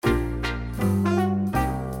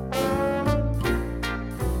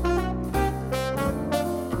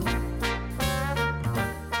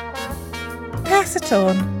Pass It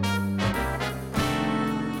On.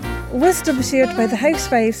 Wisdom shared by the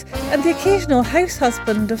housewives and the occasional house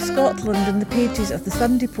husband of Scotland in the pages of the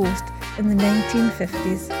Sunday Post in the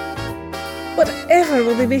 1950s. Whatever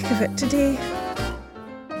will they make of it today?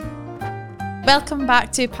 Welcome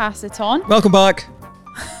back to Pass It On. Welcome back.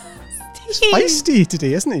 He's feisty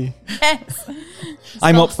today, isn't he? Yes.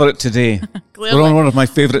 I'm up for it today. Clearly. We're on one of my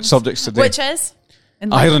favourite subjects today. Which is?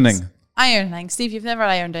 Ironing. Ironing. Steve, you've never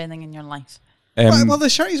ironed anything in your life. Well, the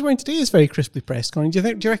shirt he's wearing today is very crisply pressed, Connie. Do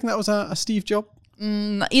you reckon that was a Steve job?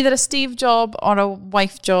 Either a Steve job or a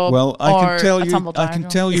wife job. Well, I or can tell a you, tumble I dryer can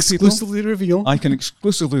job. tell you people. Exclusively reveal. I can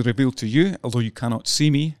exclusively reveal to you, although you cannot see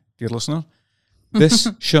me, dear listener. This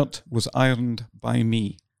shirt was ironed by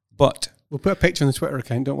me, but We'll put a picture on the Twitter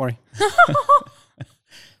account, don't worry.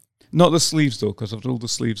 not the sleeves though, because I've rolled the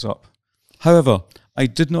sleeves up. However, I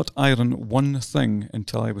did not iron one thing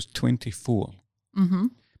until I was 24,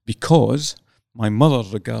 because my mother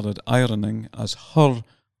regarded ironing as her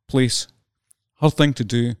place, her thing to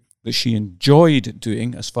do, that she enjoyed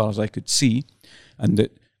doing as far as I could see, and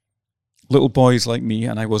that little boys like me,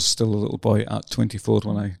 and I was still a little boy at 24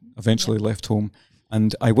 when I eventually left home,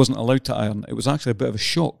 and I wasn't allowed to iron. It was actually a bit of a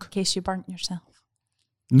shock. In case you burnt yourself.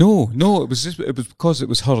 No, it was because it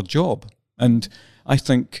was her job. And I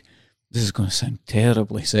think, this is going to sound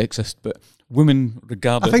terribly sexist, but women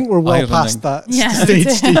regarded I think we're well ironing, past that Yeah. stage,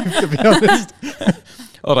 Steve, to be honest.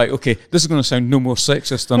 All right, okay, this is going to sound no more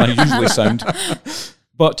sexist than I usually sound.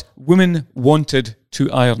 But women wanted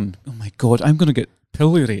to iron. Oh my God, I'm going to get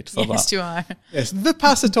pilloried for Yes, that. you are. Yes, the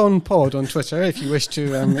Pass It On pod on Twitter, if you wish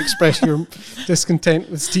to express your discontent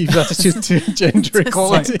with Steve's attitude to gender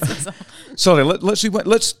equality. Sorry,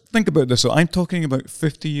 let's think about this. So I'm talking about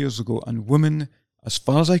 50 years ago, and women, as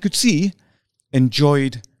far as I could see,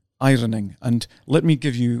 enjoyed ironing. And let me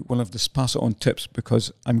give you one of the Pass It On tips,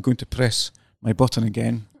 because I'm going to press my button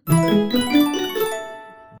again.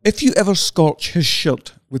 If you ever scorch his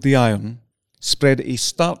shirt with the iron, spread a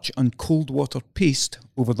starch and cold water paste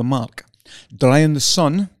over the mark. Dry in the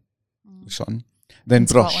sun, then In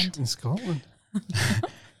brush. Scotland. In Scotland.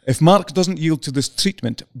 If mark doesn't yield to this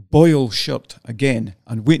treatment, boil shirt again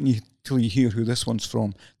and wait until you hear who this one's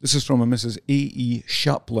from. This is from a Mrs. A.E.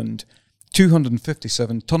 Shapland,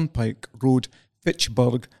 257 Turnpike Road,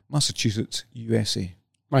 Fitchburg, Massachusetts, USA.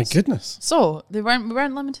 My goodness. So, we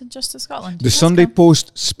weren't limited just to Scotland. The Let's Sunday go.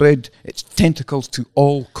 Post spread its tentacles to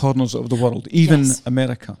all corners of the world, even Yes.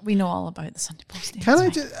 America. We know all about the Sunday Post. Can I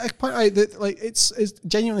just point out that it's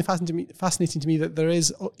genuinely fascinating to me that there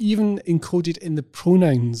is even encoded in the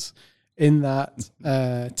pronouns in that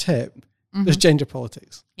tip, there's gender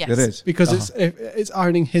politics. Yes. There is. Because it's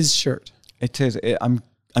ironing his shirt. It is.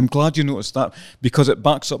 I'm glad you noticed that, because it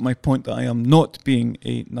backs up my point that I am not being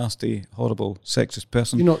a nasty, horrible, sexist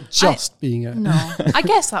person. You're not just being a... No. I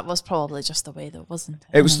guess that was probably just the way that wasn't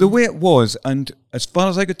it? It was the way it was, and as far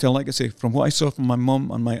as I could tell, like I say, from what I saw from my mum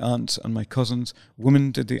and my aunts and my cousins,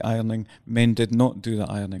 women did the ironing, men did not do the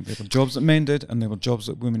ironing. There were jobs that men did, and there were jobs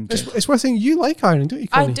that women did. It's worth saying you like ironing, don't you,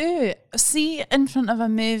 I Connie? do. See, in front of a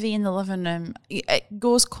movie in the living room, it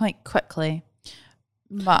goes quite quickly.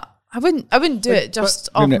 But I wouldn't do it just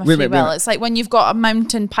off my free will. It's like when you've got a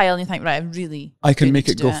mountain pile and you think, right, I can make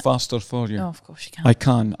need it to go do it. faster for you. Oh, of course you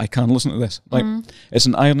can. I can. Listen to this. Like, it's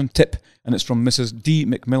an ironing tip, and it's from Mrs. D.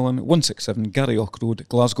 McMillan, 167 Garryock Road,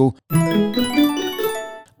 Glasgow.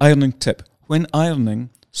 Ironing tip. When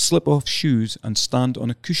ironing, slip off shoes and stand on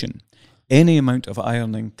a cushion. Any amount of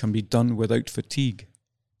ironing can be done without fatigue.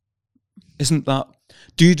 Isn't that...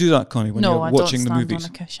 Do you do that, Connie, when No, you're I watching don't the stand movies?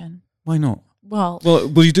 on a cushion. Why not? Well,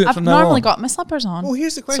 will you do it I've from now normally on? got my slippers on. Well,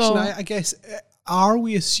 here's the question. So- I guess, are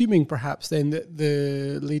we assuming perhaps then that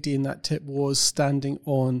the lady in that tip was standing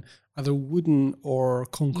on either wooden or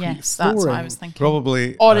concrete Yes, flooring? that's what I was thinking.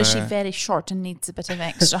 Probably. Or is she very short and needs a bit of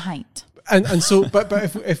extra height? And so, but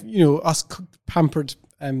if you know, us pampered,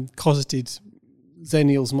 cosseted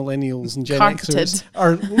Zennials, Millennials, and Gen Carpeted. Xers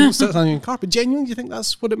are standing on carpet. Genuinely, do you think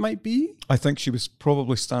that's what it might be? I think she was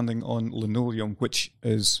probably standing on linoleum, which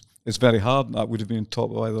is very hard. That would have been on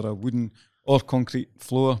top of either a wooden or concrete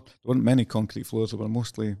floor. There weren't many concrete floors. There were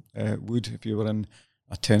mostly wood. If you were in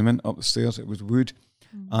a tenement up the stairs, it was wood.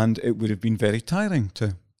 And it would have been very tiring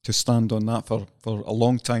to stand on that for a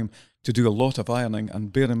long time, to do a lot of ironing.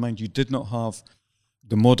 And bear in mind, you did not have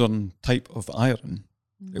the modern type of iron.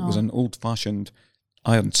 No. It was an old-fashioned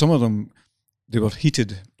iron. Some of them, they were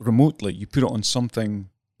heated remotely. You put it on something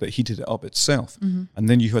that heated it up itself, and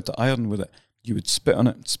then you had to iron with it. You would spit on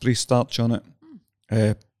it, spray starch on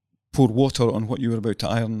it, pour water on what you were about to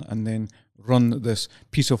iron, and then run this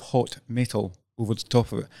piece of hot metal over the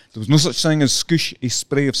top of it. There was no such thing as Scoosh, a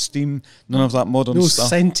spray of steam, none of that modern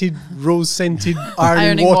stuff. Rose-scented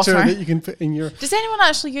ironing water that you can put in your... Does anyone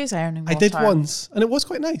actually use ironing water? I did once, and it was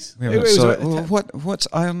quite nice. What's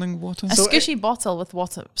ironing water? A squishy bottle with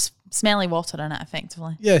water, smelly water in it,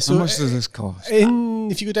 effectively. Yeah, so how much does this cost?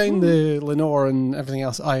 If you go down the Lenore and everything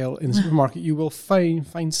else aisle in the supermarket, you will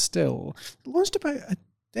find still. Launched about a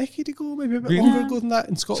decade ago, maybe a bit longer ago than that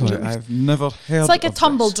in Scotland. Sorry, I've never heard. It's like a of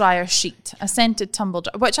tumble this. dryer sheet, a scented tumble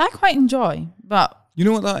dryer, which I quite enjoy. But you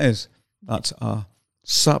know what that is? That's a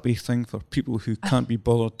sappy thing for people who can't be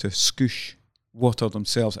bothered to scoosh water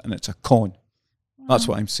themselves, and it's a con. That's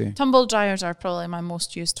what I'm saying. Tumble dryers are probably my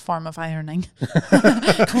most used form of ironing.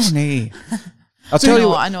 Connie. I'll tell you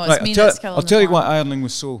what. I know it's mean. I'll tell you why ironing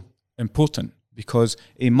was so important. Because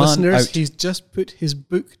a man Listeners, he's just put his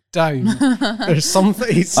book down. There's something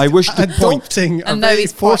he's I wish to adopting and a very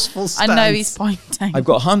forceful stance. And now he's pointing. I've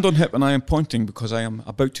got a hand on hip and I am pointing because I am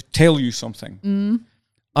about to tell you something.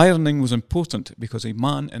 Ironing was important because a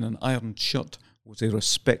man in an ironed shirt was a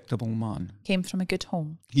respectable man. Came from a good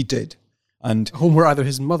home. He did. And home where either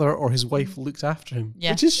his mother or his wife looked after him.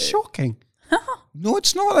 Yeah. Which is shocking. No,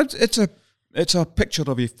 it's not. It's a picture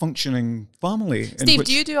of a functioning family. Steve,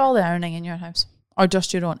 do you do all the ironing in your house? Or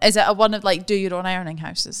just your own? Is it one of do your own ironing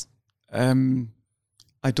houses? I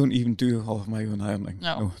don't even do all of my own ironing.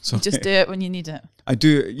 No, you just do it when you need it. I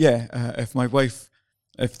do, yeah. If my wife,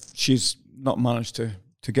 if she's not managed to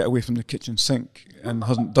get away from the kitchen sink and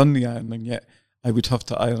hasn't done the ironing yet, I would have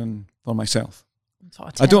to iron for myself.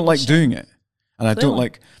 I don't like doing it. And I don't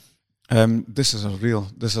like... this is a real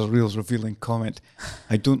revealing comment.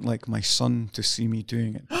 I don't like my son to see me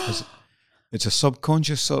doing it because it's a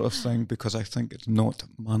subconscious sort of thing because I think it's not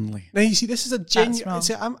manly. Now you see, this is a genuine.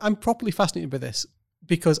 I'm properly fascinated by this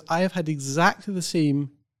because I have had exactly the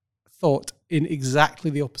same thought in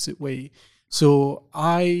exactly the opposite way. So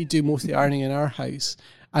I do most of the ironing in our house,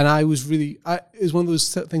 and I was really. It was one of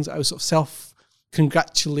those things I was sort of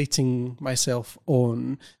self-congratulating myself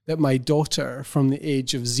on that my daughter from the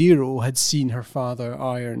age of 0 had seen her father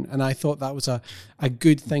iron, and I thought that was a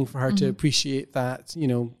good thing for her to appreciate that, you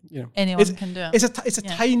know anyone can do it. It's a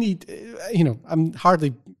tiny, I'm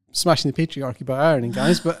hardly smashing the patriarchy by ironing,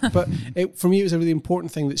 guys, but for me it was a really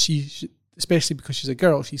important thing that she, especially because she's a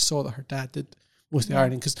girl, she saw that her dad did most of the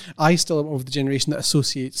ironing, because I still am of the generation that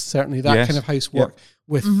associates certainly that kind of housework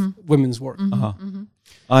with women's work.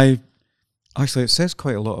 Actually, it says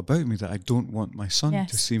quite a lot about me that I don't want my son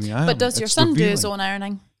to see me iron. But does your son do his own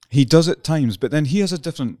ironing? He does at times, but then he has a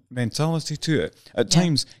different mentality to it. At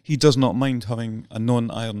times, he does not mind having a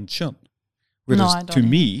non-ironed shirt. Whereas to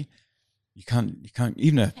me, you can't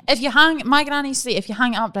even... If you hang... My granny used to say, if you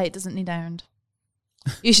hang it upright, it doesn't need ironed.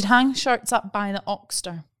 You should hang shirts up by the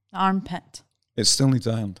oxter, the armpit. It still needs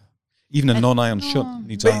ironed. Even a non-ironed shirt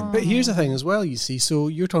needs ironed. But here's the thing as well, you see. So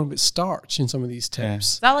you're talking about starch in some of these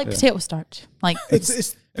tips. Is that like potato starch? Like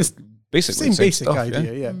it's basically the same basic stuff,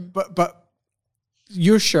 idea, But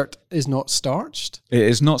your shirt is not starched. It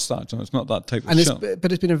is not starched. No, it's not that type of shirt.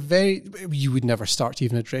 But it's been a very... You would never starch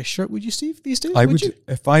even a dress shirt, would you, Steve, these days? I would.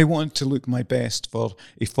 If I wanted to look my best for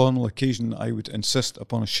a formal occasion, I would insist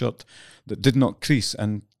upon a shirt that did not crease.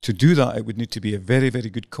 And to do that, it would need to be a very, very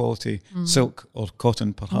good quality silk or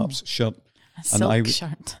cotton, perhaps, shirt. A silk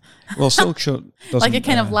shirt. Well, silk shirt doesn't... Like a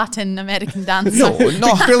kind of Latin American dancer. No,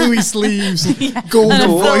 not billowy sleeves, gold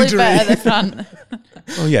embroidery. At the front.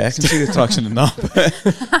 Oh yeah, I can see the attraction in that.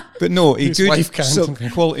 But no, a good silk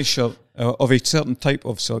quality shirt of a certain type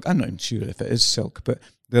of silk. I'm not even sure if it is silk, but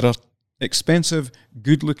there are expensive,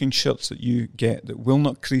 good-looking shirts that you get that will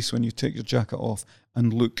not crease when you take your jacket off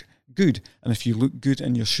and look good. And if you look good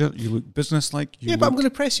in your shirt, you look businesslike. But I'm going to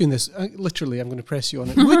press you on this. Literally, I'm going to press you on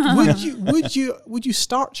it. Would you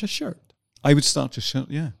starch a shirt? I would starch a shirt.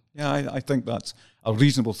 Yeah. I think that's a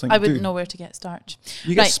reasonable thing to do. I wouldn't know where to get starch.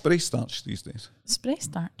 You get spray starch these days. Spray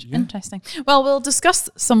starch. Yeah. Interesting. Well, we'll discuss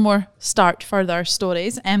some more starch further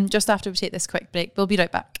stories just after we take this quick break. We'll be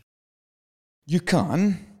right back. You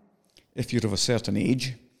can, if you're of a certain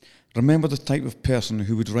age, remember the type of person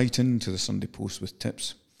who would write into the Sunday Post with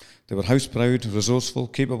tips. They were house-proud, resourceful,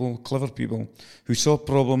 capable, clever people who saw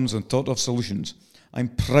problems and thought of solutions. I'm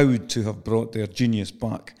proud to have brought their genius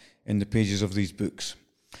back in the pages of these books.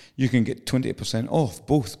 You can get 20% off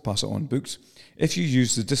both Pass It On books if you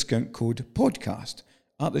use the discount code PODCAST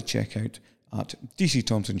at the checkout at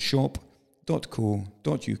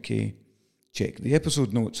dcthomsonshop.co.uk. Check the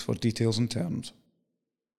episode notes for details and terms.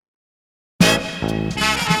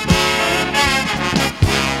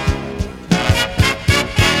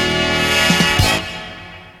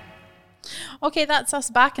 Okay, that's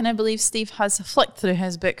us back, and I believe Steve has flicked through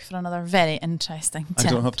his book for another very interesting tip. I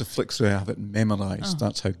don't have to flick through, I have it memorised.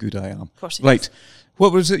 That's how good I am. Of course he Right. does.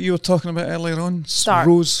 What was it you were talking about earlier on? Start.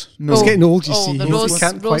 Rose? No. It's getting old, you see. The He rose,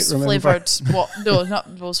 can't quite remember. flavoured. No,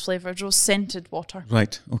 not rose flavoured. Rose scented water.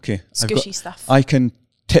 Right, okay. Squishy stuff. I can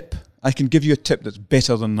give you a tip that's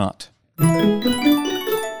better than that.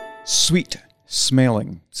 Sweet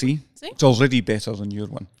smelling. See? It's already better than your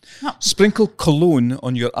one. Oh. Sprinkle cologne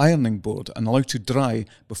on your ironing board and allow to dry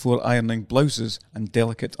before ironing blouses and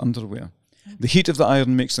delicate underwear. The heat of the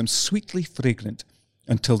iron makes them sweetly fragrant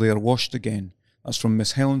until they are washed again. That's from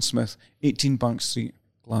Miss Helen Smith, 18 Bank Street,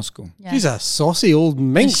 Glasgow. Yeah. She's a saucy old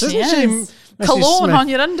minx, isn't she? Mrs. Cologne Smith. on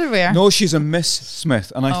your underwear. No, she's a Miss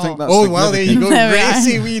Smith, and I think that's Oh, well, there you go. There we are.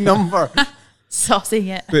 Racy wee number. Saucy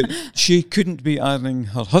yet. But she couldn't be ironing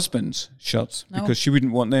her husband's shirts No. because she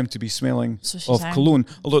wouldn't want them to be smelling So she's of ironing. cologne.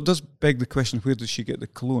 Although it does beg the question, where does she get the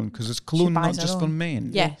cologne? Because it's cologne not buys her just for own.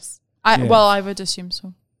 men. Yes. Yeah. Well, I would assume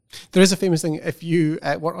so. There is a famous thing. If you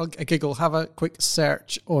want a giggle, have a quick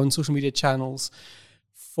search on social media channels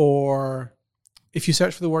if you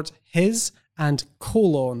search for the words his and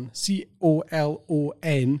colon,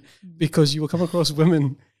 COLON, because you will come across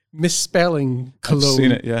women misspelling cologne. I've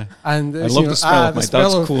seen it, yeah. And I love the smell of my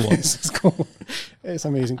dad's colon. It's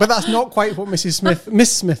amazing. But that's not quite what Miss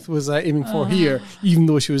Smith was aiming for here, even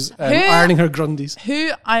though she was ironing her grundies.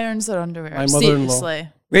 Who irons their underwear? My mother-in-law. Seriously.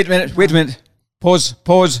 Wait a minute. Pause.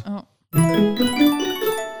 Oh.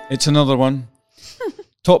 It's another one.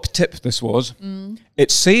 Top tip this was.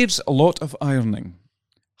 It saves a lot of ironing.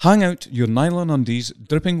 Hang out your nylon undies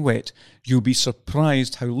dripping wet. You'll be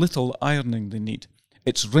surprised how little ironing they need.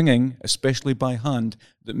 It's wringing, especially by hand,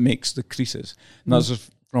 that makes the creases. And that's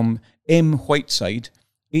from M. Whiteside,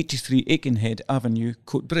 83 Aikenhead Avenue,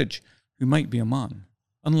 Coatbridge, who might be a man.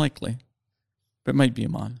 Unlikely, but might be a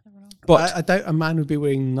man. But I doubt a man would be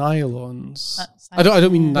wearing nylons. That's I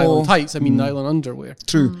don't mean nylon Oh. tights. I mean nylon underwear.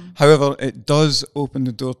 true. However, it does open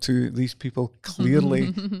the door to these people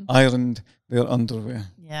clearly ironed their underwear.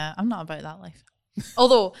 Yeah, I'm not about that life.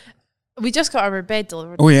 Although we just got our bed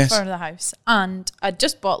delivered Oh, yes. for the house, and I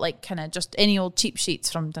just bought like kind of just any old cheap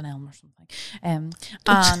sheets from Dunelm or something. And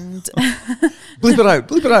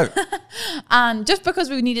Bleep it out. and just because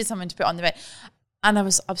we needed something to put on the bed, and I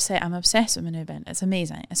was upset. I'm obsessed with my new bed. It's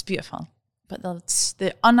amazing. It's beautiful. But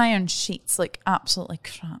the unironed sheets look absolutely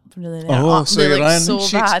crap. Really, So they you're look ironing so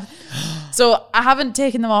sheets? bad. So I haven't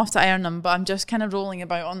taken them off to iron them, but I'm just kind of rolling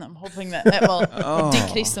about on them, hoping that it will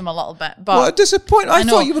decrease them a little bit. But What a disappointment. I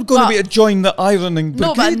know, thought you were going to but- be to join the ironing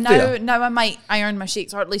no, brigade but there. now I might iron my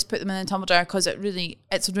sheets, or at least put them in the tumble dryer, because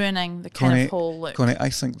it's ruining the kind of whole look. Connie, I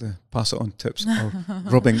think the pass it on tips are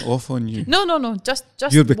rubbing off on you. No, just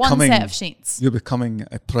You're one becoming- set of sheets. You're becoming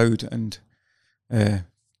a proud and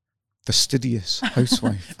fastidious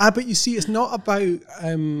housewife. But you see, it's not about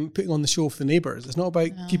putting on the show for the neighbours. It's not about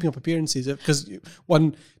keeping up appearances, because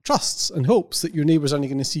one trusts and hopes that your neighbours aren't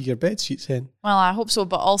going to see your bed sheets in. Well, I hope so,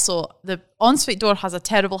 but also the ensuite door has a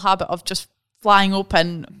terrible habit of just flying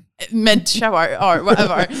open mid-shower or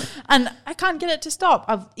whatever, and I can't get it to stop.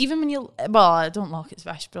 I don't lock it, so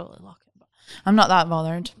I should probably lock it, but I'm not that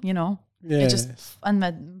bothered, you know. Yeah. It just, and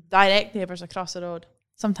my direct neighbours across the road.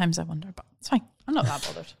 Sometimes I wonder, but it's fine. I'm not that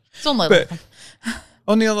bothered. It's only But like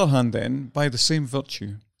on the other hand, then, by the same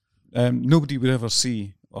virtue, nobody would ever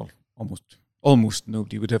see, or almost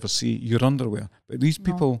nobody would ever see your underwear. But these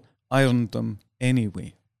people ironed them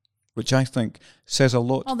anyway, which I think says a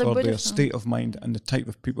lot Oh, they for would their have. state of mind and the type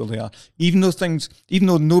of people they are. Even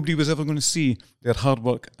though nobody was ever going to see their hard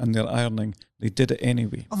work and their ironing, they did it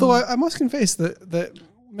anyway. Although I must confess that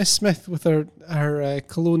Miss Smith with her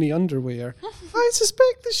cologne underwear, I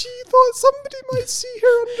suspect that she thought somebody might see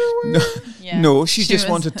her underwear. yeah. No, she just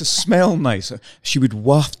was- wanted to smell nice. She would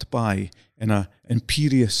waft by in a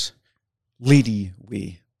imperious lady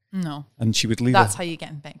way, No, and she would leave. that's how you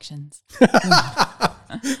get infections.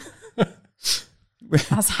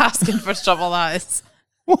 That's asking for trouble, that is.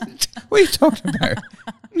 What are you talking about?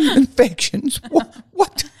 Infections?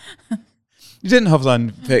 What? You didn't have that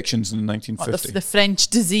infections in the 1950s. The French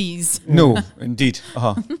disease. No, indeed.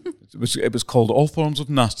 It was called all forms of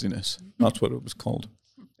nastiness. That's what it was called.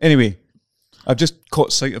 Anyway, I've just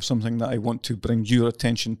caught sight of something that I want to bring your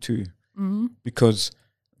attention to, because,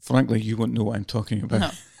 frankly, you won't know what I'm talking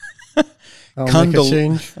about. No. I'll Candle- make a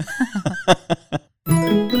change.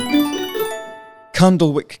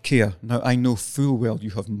 Candlewick Care. Now, I know full well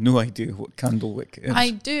you have no idea what Candlewick is.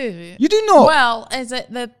 I do. You do not? Well, is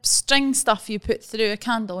it the string stuff you put through a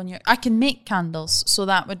candle when I can make candles, so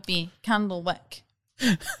that would be candle wick.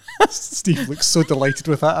 Steve looks so delighted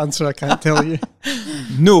with that answer. I can't tell you.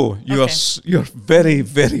 No, you Okay. are you're very,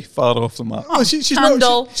 very far off the mark. Oh, she's Candle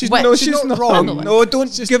not. She's wick. No, she's she's not not wrong. Candle wick. No,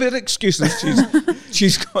 don't give her excuses.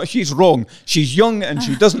 She's wrong. She's young and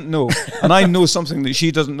she doesn't know, and I know something that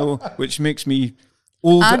she doesn't know, which makes me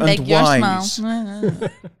old And and big your wise. smile.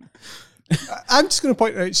 I'm just going to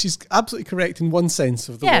point out she's absolutely correct in one sense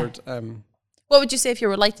of the Yeah. word. What would you say if you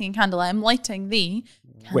were lighting a candle? I'm lighting the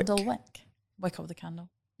candle wick. Wick of the candle.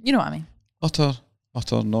 You know what I mean?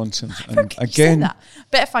 Utter nonsense. How And can you say again, that?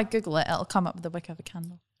 But if I Google it, it'll come up with the wick of a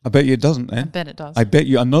candle. I bet you it doesn't. I Eh? bet it does. I bet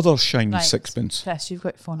you another shiny Right. sixpence. Chris, you've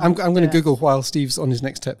got your phone. I'm up. going to Do it. Google while Steve's on his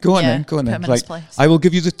next tip. Go on Yeah, then. Go on put then. him in his Right. place. I will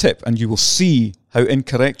give you the tip, and you will see how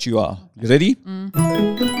incorrect you are. You ready?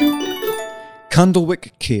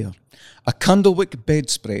 Candlewick care. A candlewick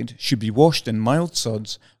bedspread should be washed in mild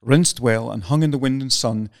suds, rinsed well, and hung in the wind and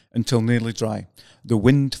sun until nearly dry. The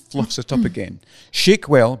wind fluffs it up again. Shake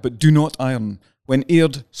well, but do not iron. When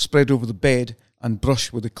aired, spread over the bed and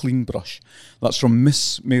brush with a clean brush. That's from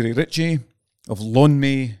Miss Mary Ritchie of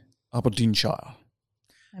Lawnmay, Aberdeenshire.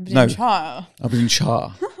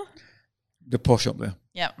 Aberdeenshire. The posh up there.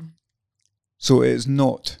 Yep. So it is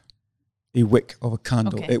not a wick of a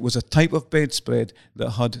candle. Okay. It was a type of bedspread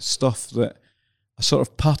that had stuff that a sort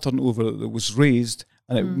of pattern over it that was raised,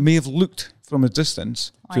 and it may have looked from a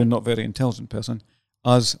distance to a Right. not very intelligent person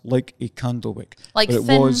as like a candle wick. Like But it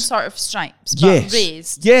thin was sort of stripes, but yes,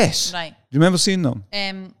 raised. yes. Right. Do you remember seeing them?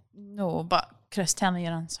 No, but Chris, tell me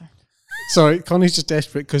your answer. Sorry, Connie's just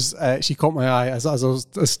desperate because she caught my eye as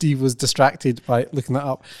Steve was distracted by looking that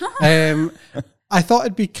up. I thought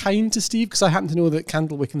I'd be kind to Steve because I happen to know that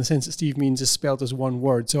candlewick in the sense that Steve means is spelled as one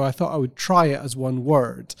word. So I thought I would try it as one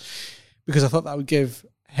word because I thought that would give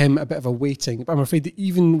him a bit of a weighting. But I'm afraid that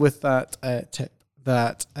even with that tip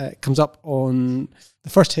that comes up on the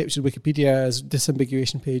first tip, which is Wikipedia's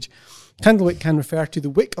disambiguation page, candlewick can refer to the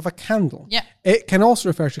wick of a candle. Yeah. It can also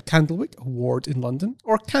refer to Candlewick, a ward in London,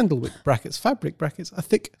 or candlewick, brackets, fabric, brackets, a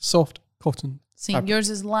thick, soft cotton. See, fabric. yours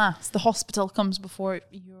is last. The hospital comes before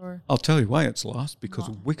your... I'll tell you why it's last, because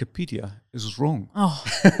Wikipedia is wrong. Oh,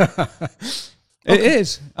 It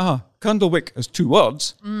is. Candlewick is two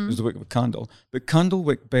words, is the wick of a candle. But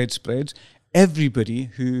candlewick bedspreads, everybody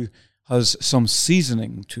who has some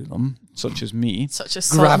seasoning to them, such as me, such a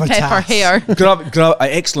salt and pepper Gravitas. hair.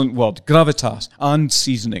 excellent word, gravitas and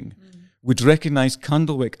seasoning, would recognise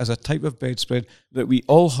candlewick as a type of bedspread that we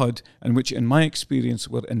all had, and which in my experience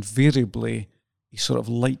were invariably a sort of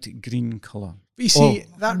light green colour. But you see,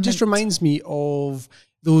 that just reminds me of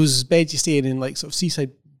those beds you stay in like sort of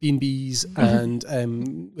seaside B&Bs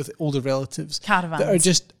and with older relatives. Caravans. That are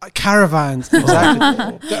just caravans,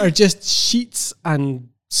 exactly. That are just sheets and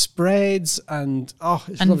spreads and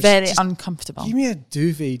it's And rubbish. very Just uncomfortable. give me a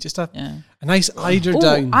duvet, just a Yeah. nice eider Oh,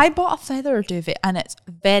 down. I bought a feather duvet and it's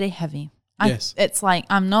very heavy. Yes. It's like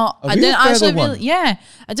I'm not. A I real didn't actually. feather one?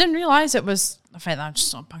 I didn't realize it was a feather. I'm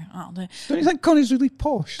just not picking it out. Don't you think Connie's really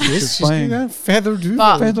posh? Yes, she's buying- got a feather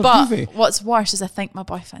duvet. Feather But duvet. what's worse is I think my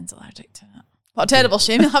boyfriend's allergic to it. What a terrible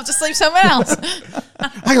shame! You'll have to sleep somewhere else.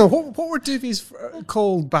 Hang on, what were duvets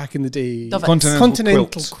called back in the day? Duvets. Continental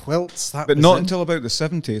quilts. That But was not it. until about the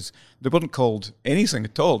 70s. They weren't called anything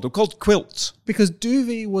at all. They were called quilts. Because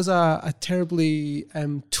duvet was a terribly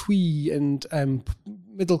twee and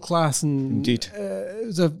middle class and Indeed. it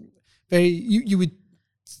was a very you would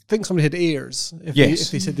think somebody had ears if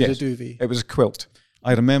they said they had a duvet. It was a quilt.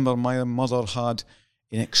 I remember my mother had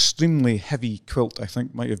an extremely heavy quilt. I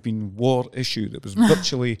think might have been war issue that was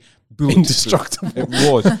virtually bulletproof. Indestructible. It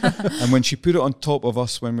was. And when she put it on top of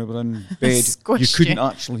us when we were in bed, you Squished couldn't you.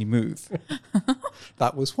 actually move.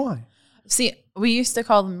 That was why. See, we used to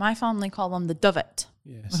call them. My family called them the duvet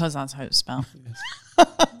Yes. because that's how it's spelled.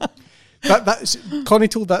 Connie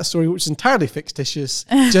told that story, which is entirely fictitious,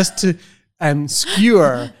 just to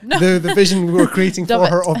skewer the vision we were creating for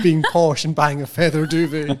her of being posh and buying a feather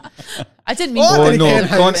duvet. I didn't mean. Oh, to no, say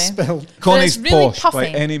Con- duvet. spelled. Connie's really posh by puffy.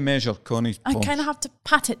 any measure. Connie's I posh. kind of have to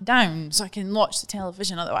pat it down so I can watch the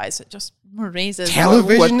television. Otherwise, it just raises.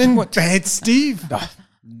 Television in what- bed, Steve.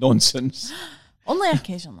 Nonsense. Only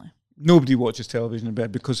occasionally. Nobody watches television in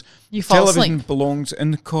bed because You fall television asleep. belongs in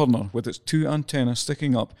the corner with its two antennas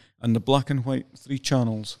sticking up and the black and white 3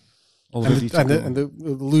 channels all ready to go. And the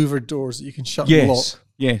louvered doors that you can shut and lock. Yes,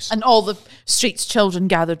 yes. And all the street's children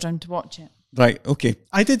gathered round to watch it. Right, okay.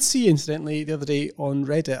 I did see, incidentally, the other day on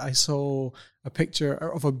Reddit, I saw a picture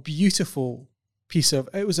of a beautiful piece of,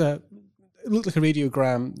 it looked like a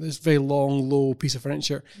radiogram, this very long, low piece of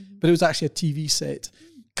furniture, but it was actually a TV set.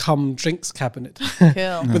 cum drinks cabinet. Cool.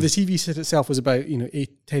 But the TV set itself was about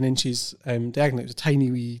 10 inches diagonal. It was a tiny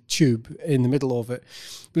wee tube in the middle of it.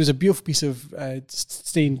 But it was a beautiful piece of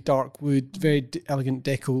stained dark wood, very elegant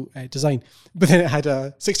deco design. But then it had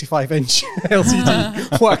a 65-inch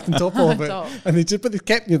LCD whacked on top of it, and they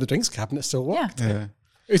kept the drinks cabinet still worked. Yeah.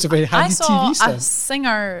 It's a very handy I saw TV stand. a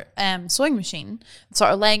Singer sewing machine,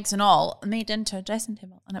 sort of legs and all, made into a dressing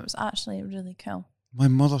table, and it was actually really cool. My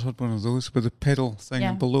mother had one of those with the pedal thing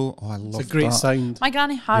Yeah. below. Oh, I love that. It's a great sound. My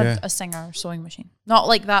granny had Yeah. a Singer sewing machine. Not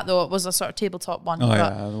like that, though. It was a sort of tabletop one. Oh, but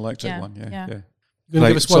yeah, an electric yeah, one. Yeah. yeah. Yeah. You're going to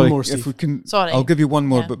give us one more, If Steve. we can, Sorry. I'll give you one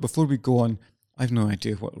more. Yeah. But before we go on, I've no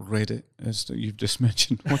idea what Reddit is that you've just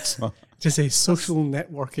mentioned. What's that? Just a social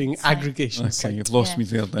networking Sorry. aggregation Okay, site. you've lost Yeah. me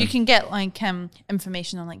there then. You can get like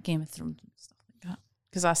information on like Game of Thrones and stuff like that.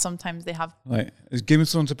 Because sometimes they have. Right. Is Game of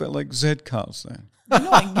Thrones a bit like Z-Cars then? You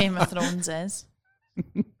know what Game of Thrones is?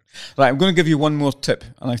 Right, I'm going to give you one more tip,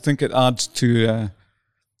 and I think it adds to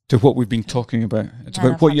what we've been talking about. It's Yeah,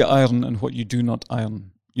 about what you iron and what you do not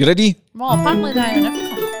iron. You ready? Well, apparently they iron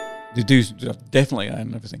everything. They do definitely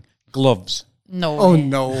iron everything. Gloves. No. Oh, way.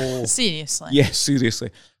 no. Seriously. Yes, seriously.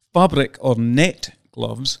 Fabric or net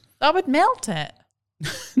gloves. That would melt it.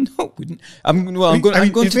 No, it wouldn't. I'm going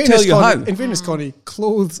in to fairness, tell you Connie, how. In fairness, Connie,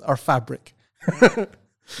 clothes are fabric.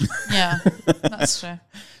 Yeah, that's true.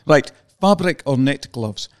 Right, fabric or net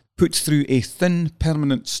gloves. Put through a thin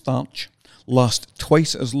permanent starch. Last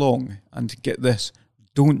twice as long. And get this,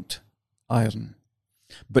 don't iron.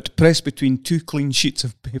 But press between two clean sheets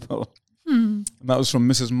of paper. And that was from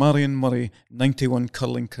Mrs. Marion Murray, 91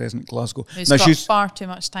 Curling Crescent, Glasgow. Who's Now got far too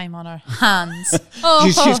much time on her hands.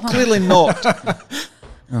 she's clearly not.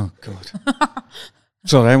 Oh God.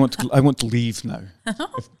 Sorry, I want to leave now.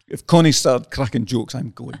 If Connie started cracking jokes,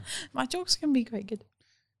 I'm going. My jokes can be quite good.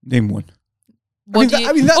 Name one.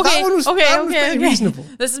 That one was pretty reasonable.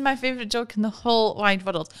 This is my favourite joke in the whole wide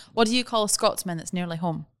world. What do you call a Scotsman that's nearly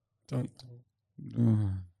home? Don't.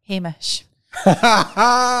 Hamish. See,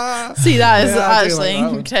 that is Yeah, I do actually like that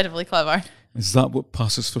one. incredibly clever. Is that what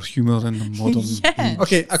passes for humour in the modern? Yeah.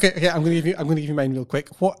 Okay. I'm going to give you mine real quick.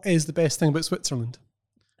 What is the best thing about Switzerland?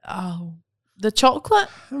 Oh, the chocolate?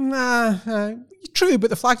 True, but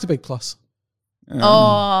the flag's a big plus.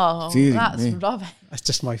 Oh, dearie that's me. rubbish. That's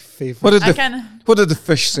just my favourite. What did the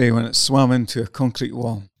fish say when it swam into a concrete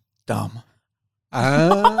wall? Damn.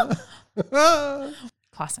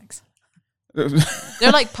 Classics.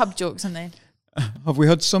 They're like pub jokes, aren't they? Have we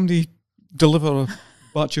had somebody deliver a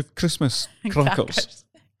batch of Christmas crackers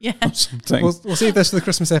Yeah. or something? We'll save this for the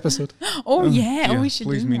Christmas episode. Oh, yeah. Oh, we should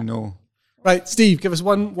please do me that. no. Right, Steve, give us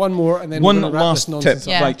one more, and then One we're gonna wrap last this tip. nonsense up.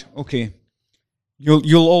 Yeah. Right, okay.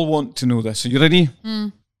 You'll all want to know this. Are you ready?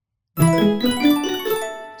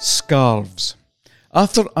 Scarves.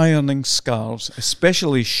 After ironing scarves,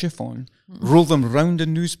 especially chiffon, roll them round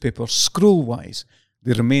in newspaper scroll-wise.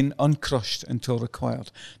 They remain uncrushed until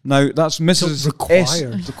required. Now, that's Mrs. S.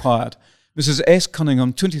 required. Required. Mrs. S.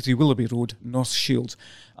 Cunningham, 23 Willoughby Road, North Shields.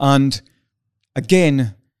 And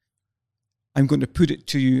again, I'm going to put it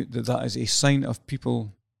to you that is a sign of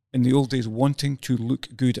people in the old days wanting to look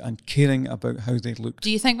good and caring about how they looked.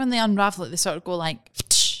 Do you think when they unravel it, they sort of go like,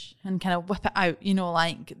 and kind of whip it out,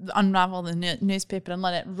 like unravel the newspaper and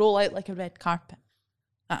let it roll out like a red carpet?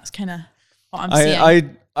 That's kind of what I'm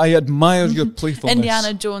seeing. I admire your playfulness.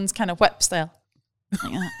 Indiana Jones kind of whip style.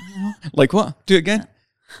 Like that, Like what? Do it again?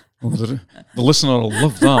 Oh, the listener will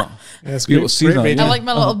love that. Yeah, it's Be able to see that. I like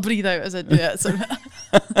my little breathe out as I do it. So.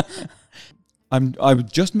 I was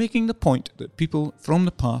just making the point that people from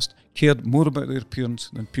the past cared more about their appearance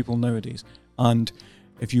than people nowadays. And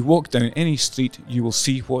if you walk down any street, you will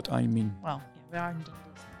see what I mean. Well, yeah, we are indeed.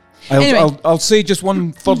 Anyway. I'll say just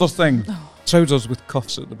one further thing. Trousers with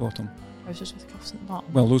cuffs at the bottom. Trousers with cuffs at the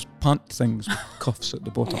bottom. Well, those pant things with cuffs at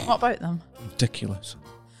the bottom. What about them? Ridiculous.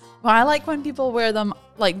 Well, I like when people wear them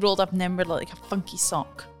like rolled up and then wear like a funky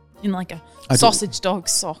sock. Like a I don't- sausage dog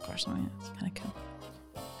sock or something. It's kind of cool.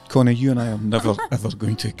 Connie, you and I are never, ever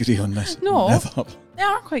going to agree on this. No. Never. They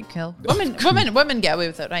are quite cool. Women get away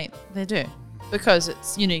with it, right? They do. Because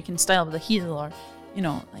it's, you can style with a heel or,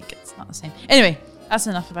 like it's not the same. Anyway, that's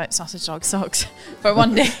enough about sausage dog socks for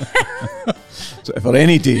one day. So for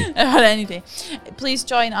any day. For any day. Please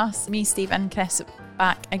join us, me, Steve and Chris,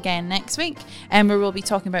 back again next week, and where we'll be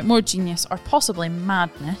talking about more genius or possibly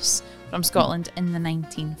madness from Scotland in the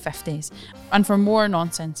 1950s, and for more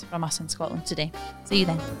nonsense from us in Scotland today. See you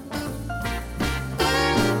then.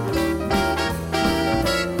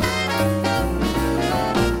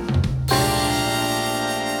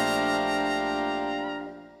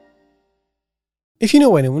 If you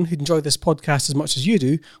know anyone who'd enjoy this podcast as much as you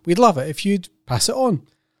do, we'd love it if you'd pass it on.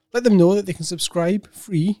 Let them know that they can subscribe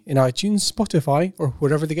free in iTunes, Spotify, or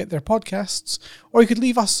wherever they get their podcasts, or you could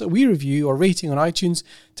leave us a wee review or rating on iTunes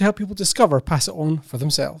to help people discover Pass It On for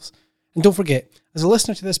themselves. And don't forget, as a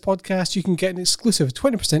listener to this podcast, you can get an exclusive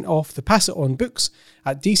 20% off the Pass It On books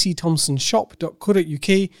at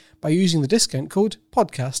dcthomsonshop.co.uk by using the discount code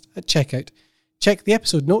podcast at checkout. Check the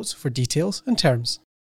episode notes for details and terms.